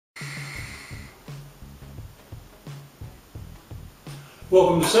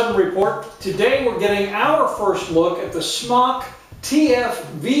Welcome to 7 Report. Today we're getting our first look at the SMOK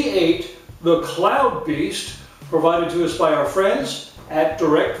TFV8, the Cloud Beast, provided to us by our friends at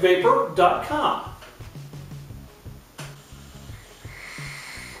DirectVapor.com.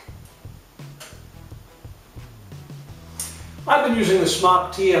 I've been using the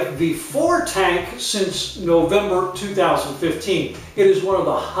SMOK TFV4 tank since November 2015. It is one of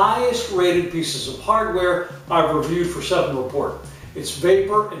the highest rated pieces of hardware I've reviewed for 7 Report. Its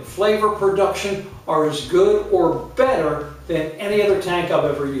vapor and flavor production are as good or better than any other tank I've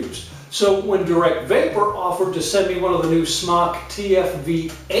ever used. So when DirectVapor offered to send me one of the new SMOK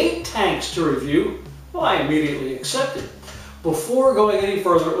TFV8 tanks to review, well, I immediately accepted. Before going any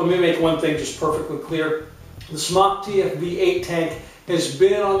further, let me make one thing just perfectly clear. The SMOK TFV8 tank has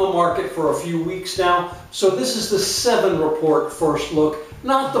been on the market for a few weeks now, so this is the 7 Report first look,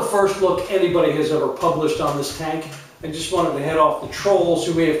 not the first look anybody has ever published on this tank. I just wanted to head off the trolls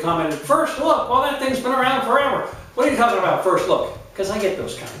who may have commented, first look, well that thing's been around forever. What are you talking about, first look? Because I get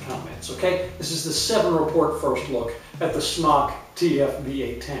those kind of comments, okay? This is the 7 Report first look at the SMOK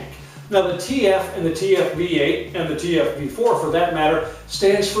TFV8 tank. Now the TF and the TFV8 and the TFV4 for that matter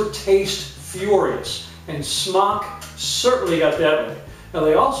stands for Taste Furious. And SMOK certainly got that right. Now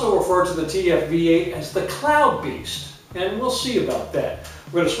they also refer to the TFV8 as the Cloud Beast, and we'll see about that.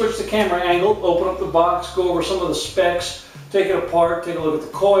 We're going to switch the camera angle, open up the box, go over some of the specs, take it apart, take a look at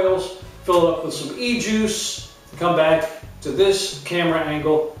the coils, fill it up with some e-juice, come back to this camera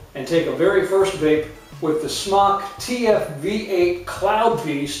angle, and take a very first vape with the SMOK TFV8 Cloud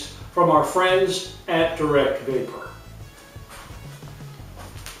Beast from our friends at DirectVapor.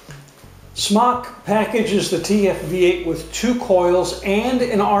 SMOK packages the TFV8 with 2 coils and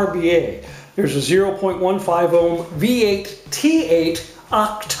an RBA. There's a 0.15 ohm V8 T8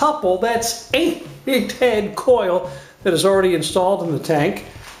 octuple, that's 8 head coil that is already installed in the tank.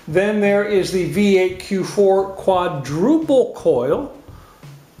 Then there is the V8 Q4 quadruple coil,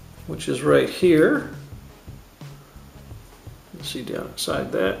 which is right here. Let's see down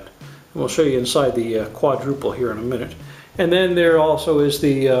inside that. And we'll show you inside the quadruple here in a minute. And then there also is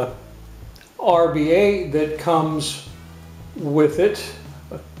the RBA that comes with it,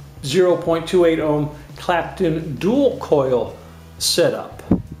 a 0.28 ohm Clapton dual coil setup.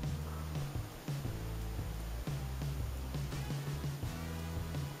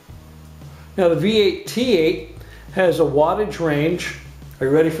 Now the V8 T8 has a wattage range, are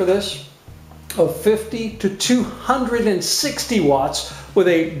you ready for this? Of 50 to 260 watts with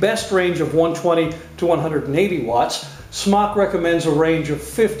a best range of 120 to 180 watts. SMOK recommends a range of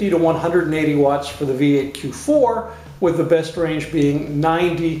 50 to 180 watts for the V8 Q4, with the best range being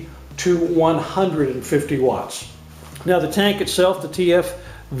 90 to 150 watts. Now the tank itself, the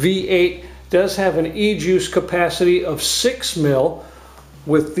TFV8, does have an e-juice capacity of 6 mil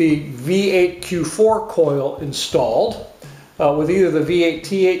with the V8 Q4 coil installed. With either the V8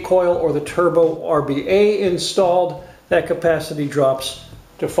 T8 coil or the Turbo RBA installed, that capacity drops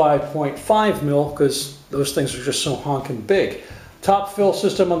to 5.5 mil because those things are just so honking big. Top fill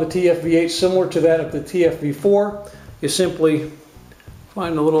system on the TFV8 similar to that of the TFV4. You simply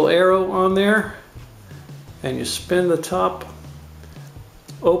find a little arrow on there and you spin the top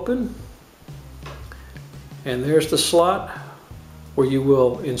open, and there's the slot where you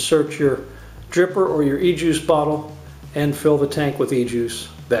will insert your dripper or your e-juice bottle and fill the tank with e-juice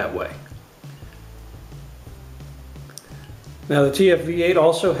that way. Now the TFV8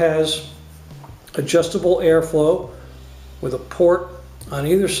 also has adjustable airflow with a port on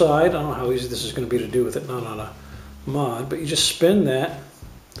either side. I don't know how easy this is going to be to do with it not on a mod, but you just spin that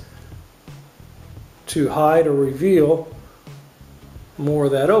to hide or reveal more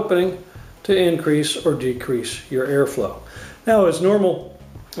of that opening to increase or decrease your airflow. Now, as normal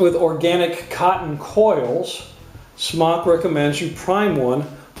with organic cotton coils, SMOK recommends you prime one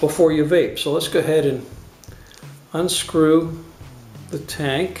before you vape. So let's go ahead and unscrew the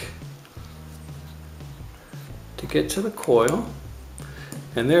tank to get to the coil,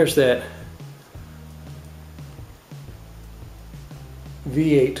 and there's that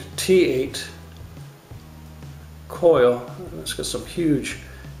V8 T8 coil. It's got some huge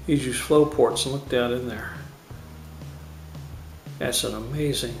e-juice flow ports, and look down in there. That's an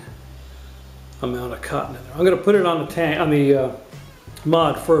amazing amount of cotton in there. I'm going to put it on the tank, on the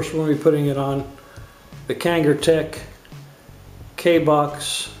mod first. We're going to be putting it on the Kangertech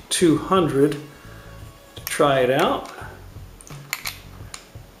K-Box 200 to try it out.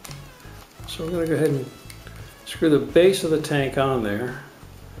 So we're going to go ahead and screw the base of the tank on there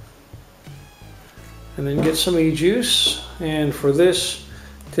and then get some e-juice. And for this,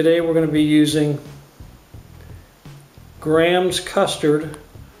 today we're going to be using grams custard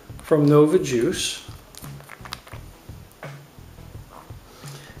from Nova Juice.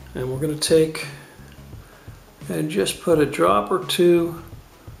 And we're going to take and just put a drop or two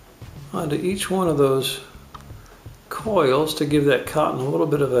onto each one of those coils to give that cotton a little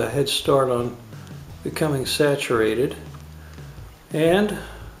bit of a head start on becoming saturated. And I'm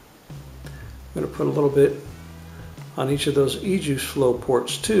going to put a little bit on each of those e-juice flow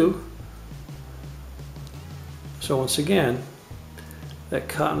ports too. So once again, that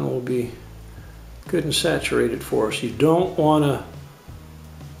cotton will be good and saturated for us. You don't want to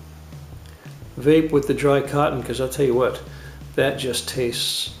vape with the dry cotton, because I'll tell you what, that just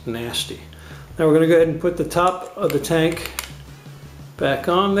tastes nasty. Now we're going to go ahead and put the top of the tank back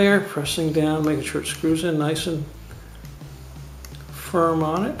on there, pressing down, making sure it screws in nice and firm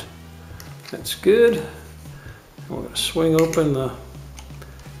on it. That's good. And we're going to swing open the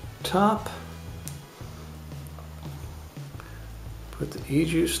top. Put the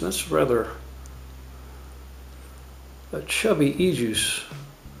e-juice, that's rather a chubby e-juice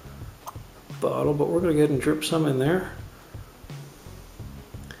bottle, but we're going to go ahead and drip some in there.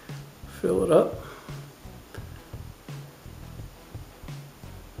 Fill it up.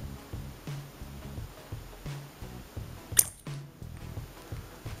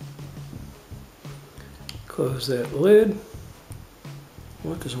 Close that lid.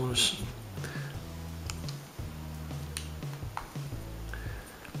 What does it want to?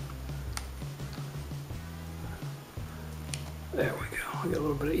 There we go. I got a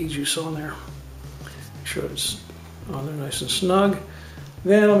little bit of e-juice on there. Make sure it's on there nice and snug.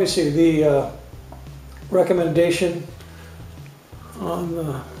 Then let me see the recommendation on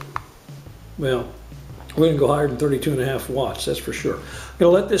the, well, we're going to go higher than 32.5 watts, that's for sure. I'm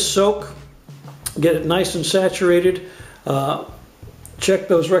going to let this soak, get it nice and saturated. Check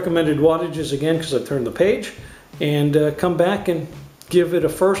those recommended wattages again because I turned the page, and come back and give it a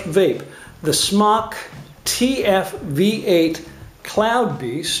first vape. The SMOK TFV8 Cloud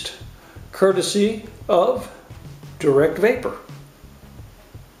Beast, courtesy of DirectVapor.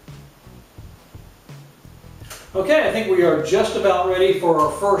 Okay, I think we are just about ready for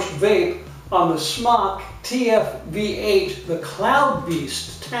our first vape on the SMOK TFV8, the Cloud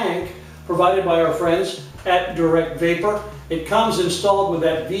Beast tank, provided by our friends at DirectVapor. It comes installed with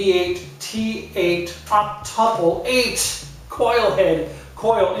that V8 T8 octuple 8 coil head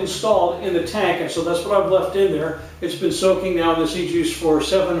coil installed in the tank, and so that's what I've left in there. It's been soaking now in this e-juice for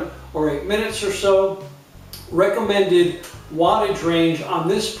 7 or 8 minutes or so. Recommended wattage range on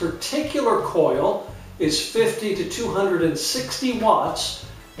this particular coil is 50 to 260 watts,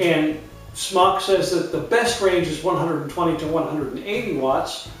 and SMOK says that the best range is 120 to 180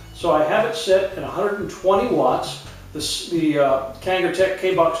 watts. So I have it set at 120 watts. The Kangertech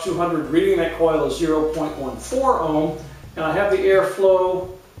K-Box 200 reading that coil is 0.14 ohm, and I have the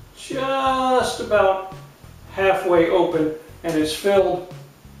airflow just about halfway open, and it's filled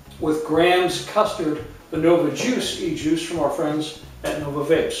with grams custard, the Nova Juice e-juice from our friends at Nova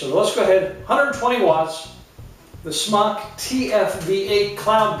Vape. So let's go ahead, 120 watts, the SMOK TFV8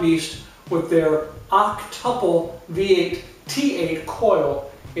 Cloud Beast with their octuple V8 T8 coil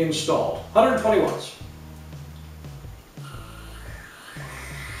installed. 120 watts.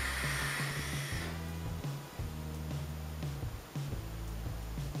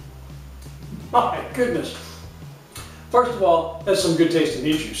 My goodness. First of all, that's some good tasting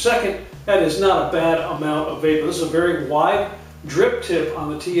e-juice. Second, that is not a bad amount of vapor. This is a very wide drip tip on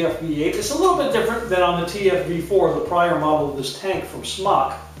the TFV8. It's a little bit different than on the TFV4, the prior model of this tank from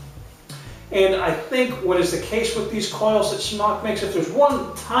SMOK. And I think what is the case with these coils that SMOK makes, if there's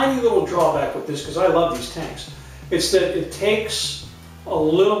one tiny little drawback with this, because I love these tanks, it's that it takes a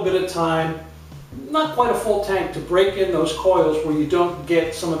little bit of time, not quite a full tank, to break in those coils where you don't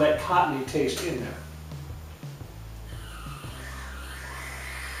get some of that cottony taste in there.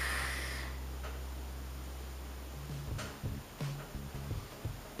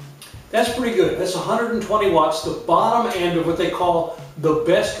 That's pretty good. That's 120 watts, the bottom end of what they call the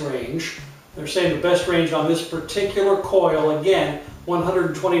best range. They're saying the best range on this particular coil, again,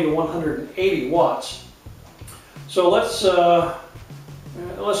 120 to 180 watts. So let's go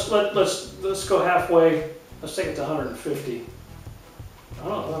halfway. Let's take it to 150. I don't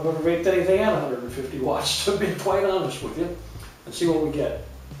know if I've ever vaped anything at 150 watts, to be quite honest with you. Let's see what we get.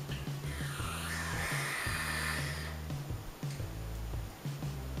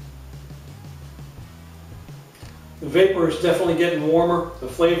 The vapor is definitely getting warmer. The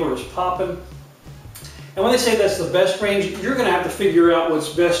flavor is popping. And when they say that's the best range, you're going to have to figure out what's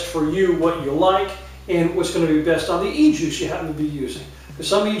best for you, what you like, and what's going to be best on the e-juice you happen to be using. Because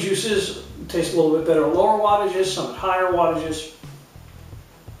some e-juices taste a little bit better at lower wattages, some at higher wattages.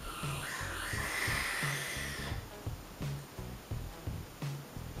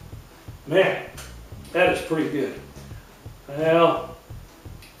 Man, that is pretty good. Well,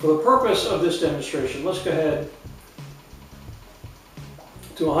 for the purpose of this demonstration, let's go ahead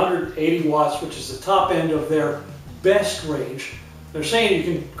to 180 watts, which is the top end of their best range. They're saying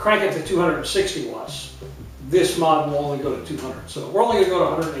you can crank it to 260 watts. This mod will only go to 200. So we're only going to go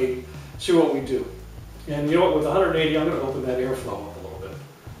to 180, see what we do. And you know what, with 180, I'm going to open that airflow up a little bit.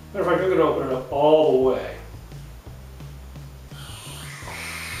 Matter of fact, I'm going to open it up all the way.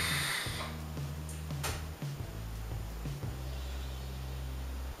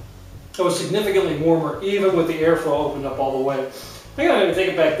 It was significantly warmer even with the airflow opened up all the way. I think I'm going to take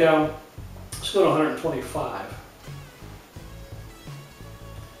it back down. Let's go to 125.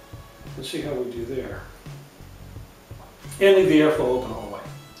 Let's see how we do there. And leave the airflow open all the way.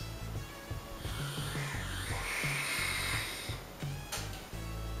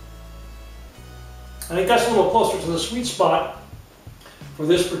 I think that's a little closer to the sweet spot for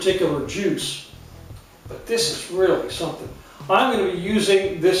this particular juice. But this is really something. I'm going to be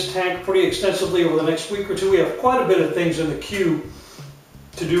using this tank pretty extensively over the next week or two. We have quite a bit of things in the queue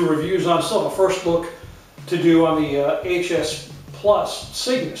to do reviews on. Still have a first look to do on the HS Plus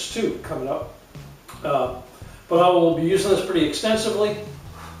Cygnus too coming up. But I will be using this pretty extensively.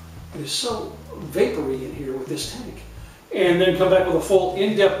 It is so vapory in here with this tank. And then come back with a full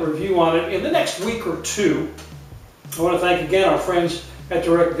in-depth review on it in the next week or two. I want to thank again our friends at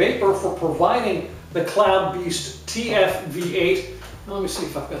DirectVapor for providing the Cloud Beast TFV8. Now, let me see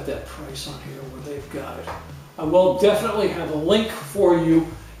if I've got that price on here where they've got it. I will definitely have a link for you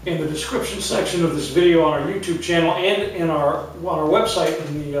in the description section of this video on our YouTube channel and on our website,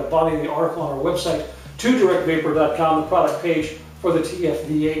 in the body of the article on our website, to DirectVapor.com, the product page for the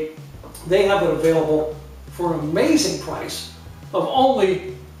TFV8. They have it available for an amazing price of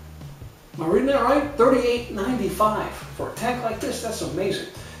only, am I reading that right? $38.95 for a tank like this. That's amazing.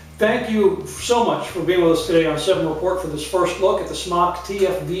 Thank you so much for being with us today on 7 Report for this first look at the SMOK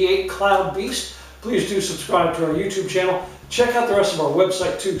TFV8 Cloud Beast. Please do subscribe to our YouTube channel. Check out the rest of our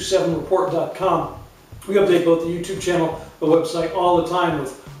website too, 7report.com. We update both the YouTube channel, the website all the time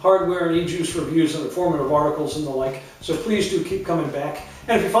with hardware and e-juice reviews and informative articles and the like. So please do keep coming back.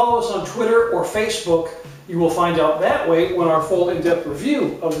 And if you follow us on Twitter or Facebook, you will find out that way when our full in-depth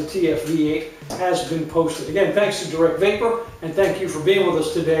review of the TFV8 has been posted. Again, thanks to DirectVapor, and thank you for being with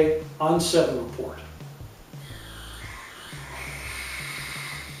us today on 7 Report.